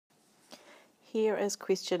Here is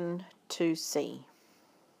question 2C.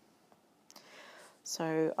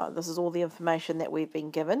 So this is all the information that we've been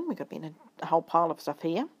given. We've got a whole pile of stuff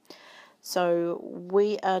here. So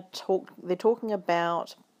they're talking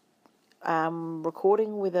about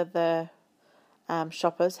recording whether the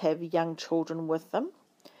shoppers have young children with them,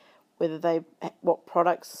 what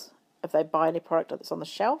products, if they buy any product that's on the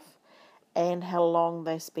shelf, and how long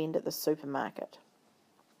they spend at the supermarket.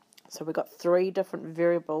 So we've got 3 different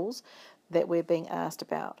variables that we're being asked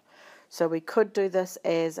about. So we could do this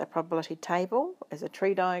as a probability table, as a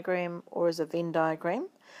tree diagram, or as a Venn diagram.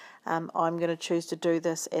 I'm going to choose to do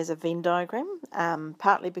this as a Venn diagram,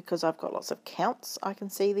 partly because I've got lots of counts I can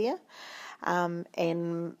see there,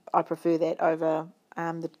 and I prefer that over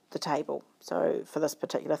the table. So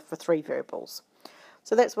for 3 variables.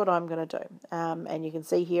 So that's what I'm going to do. And you can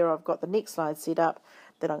see here I've got the next slide set up,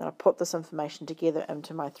 that I'm going to put this information together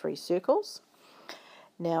into my 3 circles.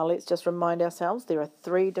 Now let's just remind ourselves there are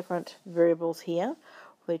 3 different variables here.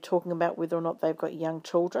 They're talking about whether or not they've got young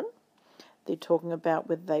children. They're talking about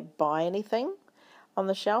whether they buy anything on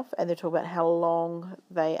the shelf, and they're talking about how long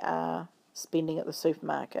they are spending at the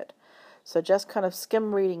supermarket. So just kind of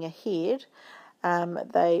skim reading ahead,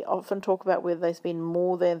 they often talk about whether they spend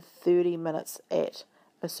more than 30 minutes at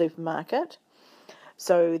a supermarket.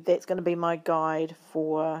 So that's going to be my guide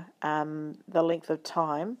for the length of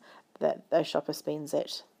time that a shopper spends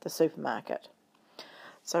at the supermarket.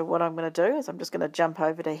 So what I'm going to do is I'm just going to jump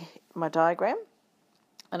over to my diagram,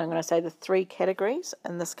 and I'm going to say the 3 categories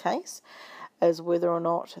in this case is whether or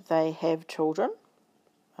not they have children.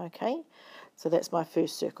 Okay, so that's my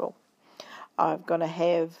first circle. I'm going to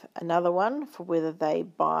have another one for whether they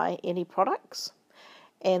buy any products,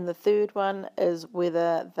 and the third one is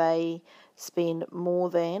whether they spend more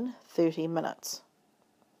than 30 minutes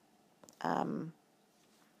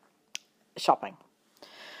shopping.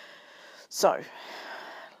 So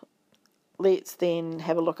let's then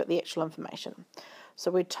have a look at the actual information. So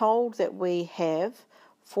we're told that we have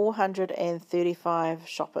 435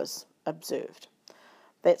 shoppers observed.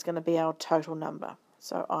 That's going to be our total number.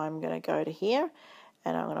 So I'm going to go to here,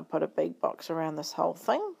 and I'm going to put a big box around this whole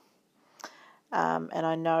thing. And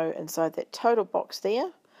I know inside that total box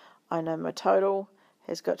there, I know my total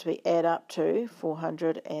has got to be add up to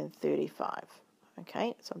 435.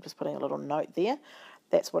 Okay, so I'm just putting a little note there.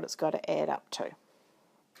 That's what it's got to add up to.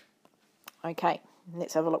 Okay,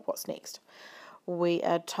 let's have a look what's next. We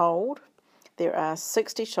are told there are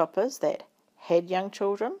 60 shoppers that had young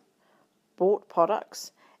children, bought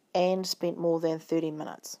products, and spent more than 30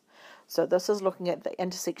 minutes. So this is looking at the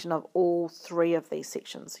intersection of all 3 of these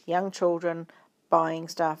sections. Young children, buying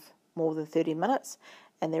stuff, more than 30 minutes,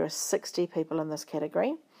 and there are 60 people in this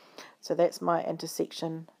category. So that's my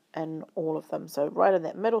intersection in all of them. So right in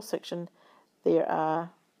that middle section, there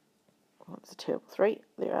are, what's a terrible 3,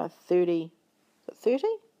 there are 30, is it 30?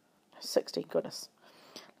 60, goodness.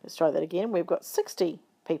 Let's try that again. We've got 60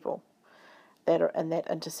 people that are in that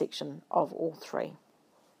intersection of all 3.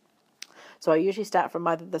 So I usually start from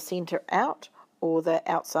either the centre out or the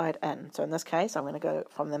outside in. So in this case, I'm going to go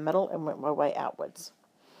from the middle and work my way outwards.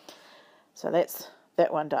 So that's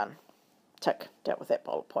that one done. Tick, dealt with that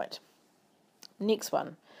bullet point. Next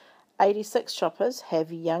one, 86 shoppers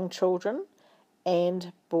have young children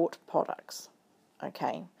and bought products.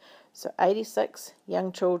 Okay, so 86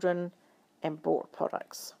 young children and bought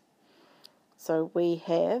products. So we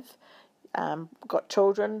have got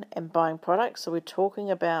children and buying products, so we're talking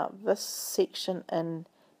about this section in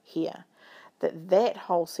here. That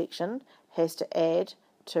whole section has to add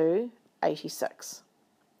to 86.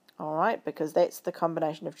 Alright, because that's the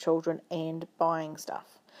combination of children and buying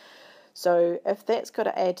stuff. So if that's got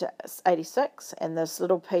to add to 86, and this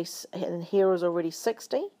little piece in here is already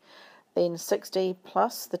 60, then 60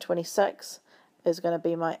 plus the 26 is going to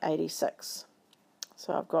be my 86.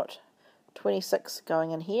 So I've got 26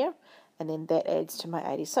 going in here, and then that adds to my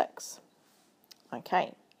 86.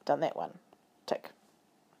 Okay, done that one. Tick.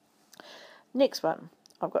 Next one,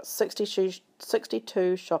 I've got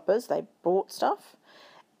 62 shoppers. They bought stuff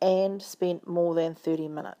and spent more than 30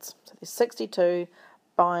 minutes. So there's 62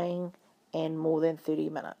 buying and more than 30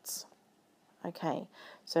 minutes. Okay,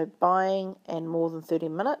 so buying and more than 30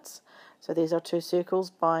 minutes. So there's our 2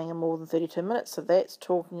 circles, buying and more than 32 minutes. So that's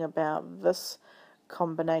talking about this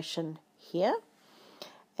combination here.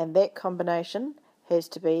 And that combination has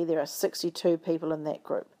to be, there are 62 people in that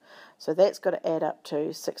group. So that's got to add up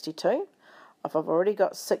to 62. If I've already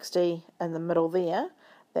got 60 in the middle there,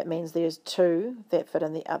 that means there's 2 that fit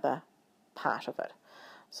in the other part of it.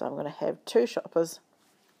 So I'm going to have 2 shoppers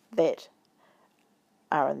that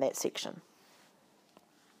are in that section.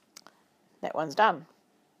 That one's done.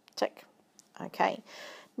 Tick. Okay,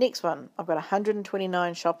 next one, I've got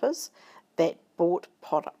 129 shoppers that bought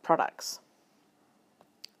products.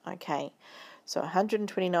 Okay, so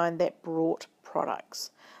 129 that brought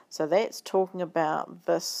products. So that's talking about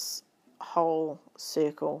this whole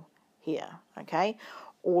circle here, okay?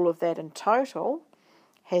 All of that in total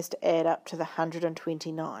has to add up to the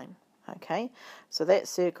 129, okay? So that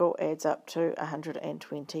circle adds up to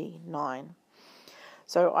 129.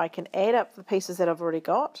 So I can add up the pieces that I've already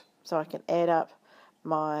got. So I can add up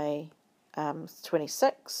my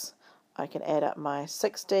 26, I can add up my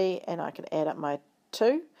 60, and I can add up my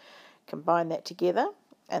 2. Combine that together,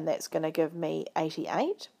 and that's going to give me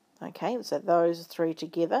 88. Okay, so those three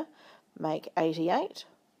together make 88.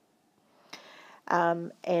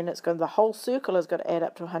 And it's got the whole circle has got to add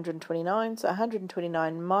up to 129. So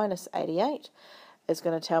 129 minus 88 is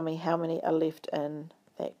going to tell me how many are left in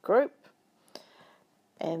that group,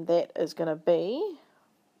 and that is going to be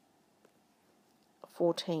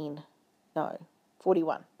 41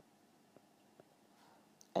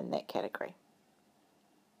 in that category.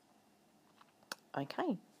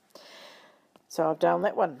 Okay, so I've done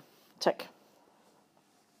that one. Tick.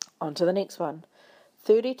 On to the next one.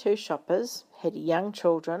 32 shoppers had young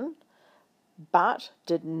children but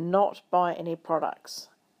did not buy any products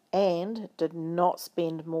and did not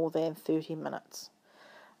spend more than 30 minutes.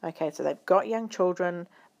 Okay, so they've got young children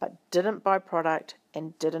but didn't buy product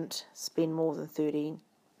and didn't spend more than 30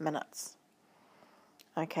 minutes.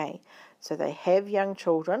 Okay, so they have young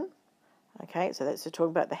children. Okay, so that's talking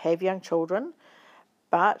about they have young children,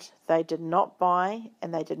 but they did not buy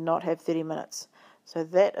and they did not have 30 minutes. So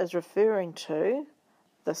that is referring to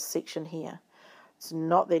this section here.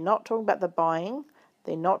 They're not talking about the buying,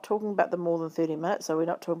 they're not talking about the more than 30 minutes, so we're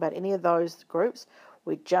not talking about any of those groups,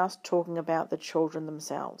 we're just talking about the children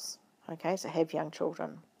themselves. Okay, so have young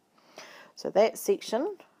children. So that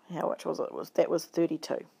section, how much was it? That was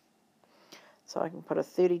 32. So I can put a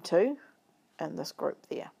 32 in this group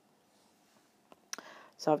there.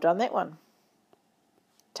 So I've done that one.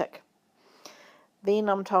 Tick. Then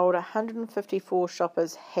I'm told 154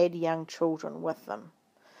 shoppers had young children with them.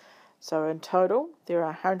 So in total, there are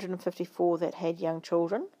 154 that had young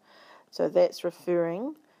children. So that's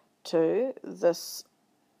referring to this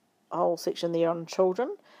whole section there on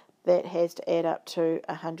children. That has to add up to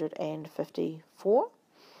 154.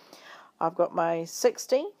 I've got my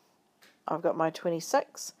 60. I've got my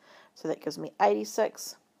 26. So that gives me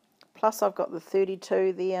 86. Plus I've got the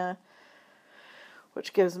 32 there,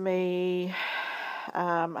 which gives me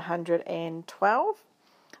 112.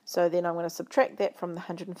 So then I'm going to subtract that from the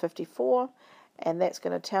 154, and that's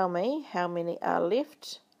going to tell me how many are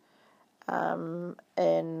left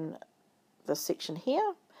in this section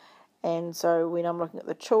here. And so when I'm looking at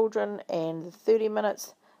the children and the 30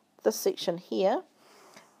 minutes, this section here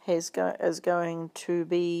is going to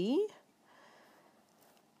be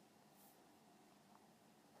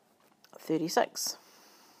 36.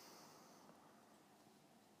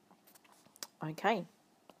 Okay,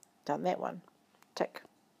 done that one. Tick.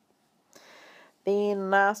 Then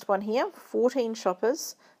last one here, 14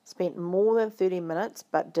 shoppers spent more than 30 minutes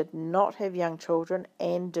but did not have young children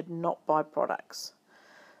and did not buy products.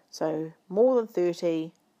 So more than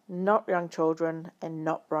 30, not young children and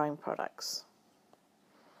not buying products.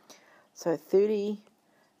 So 30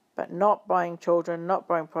 but not buying children, not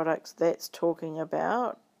buying products, that's talking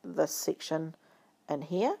about this section in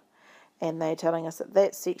here. And they're telling us that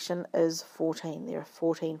that section is 14. There are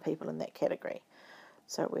 14 people in that category.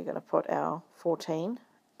 So we're going to put our 14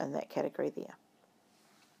 in that category there.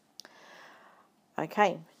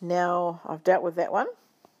 Okay, now I've dealt with that one.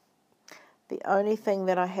 The only thing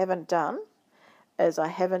that I haven't done is I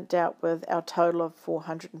haven't dealt with our total of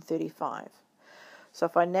 435. So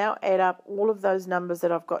if I now add up all of those numbers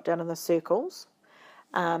that I've got down in the circles,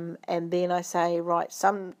 and then I say, right,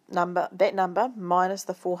 that number minus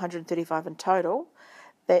the 435 in total,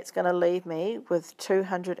 that's going to leave me with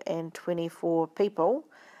 224 people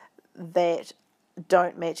that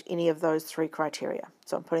don't match any of those three criteria.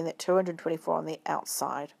 So I'm putting that 224 on the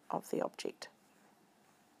outside of the object.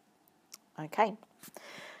 Okay,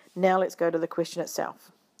 now let's go to the question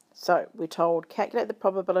itself. So we're told calculate the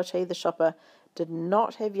probability the shopper did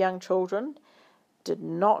not have young children, did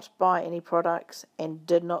not buy any products, and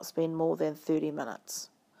did not spend more than 30 minutes.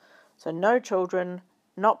 So no children,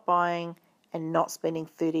 not buying, and not spending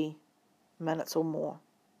 30 minutes or more.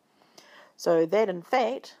 So that, in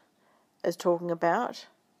fact, is talking about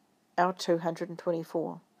our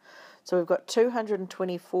 224. So we've got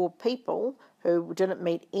 224 people who didn't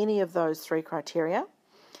meet any of those three criteria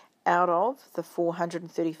out of the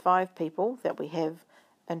 435 people that we have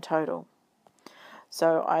in total.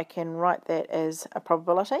 So I can write that as a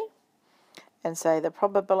probability and say the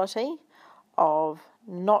probability of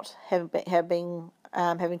not having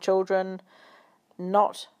children,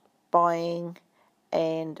 not buying,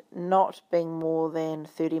 and not being more than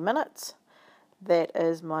 30 minutes. That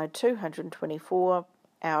is my 224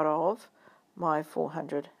 out of my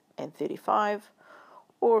 435,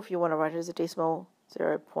 or if you want to write it as a decimal,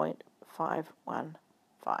 0.515.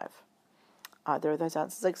 Either of those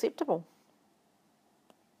answers acceptable.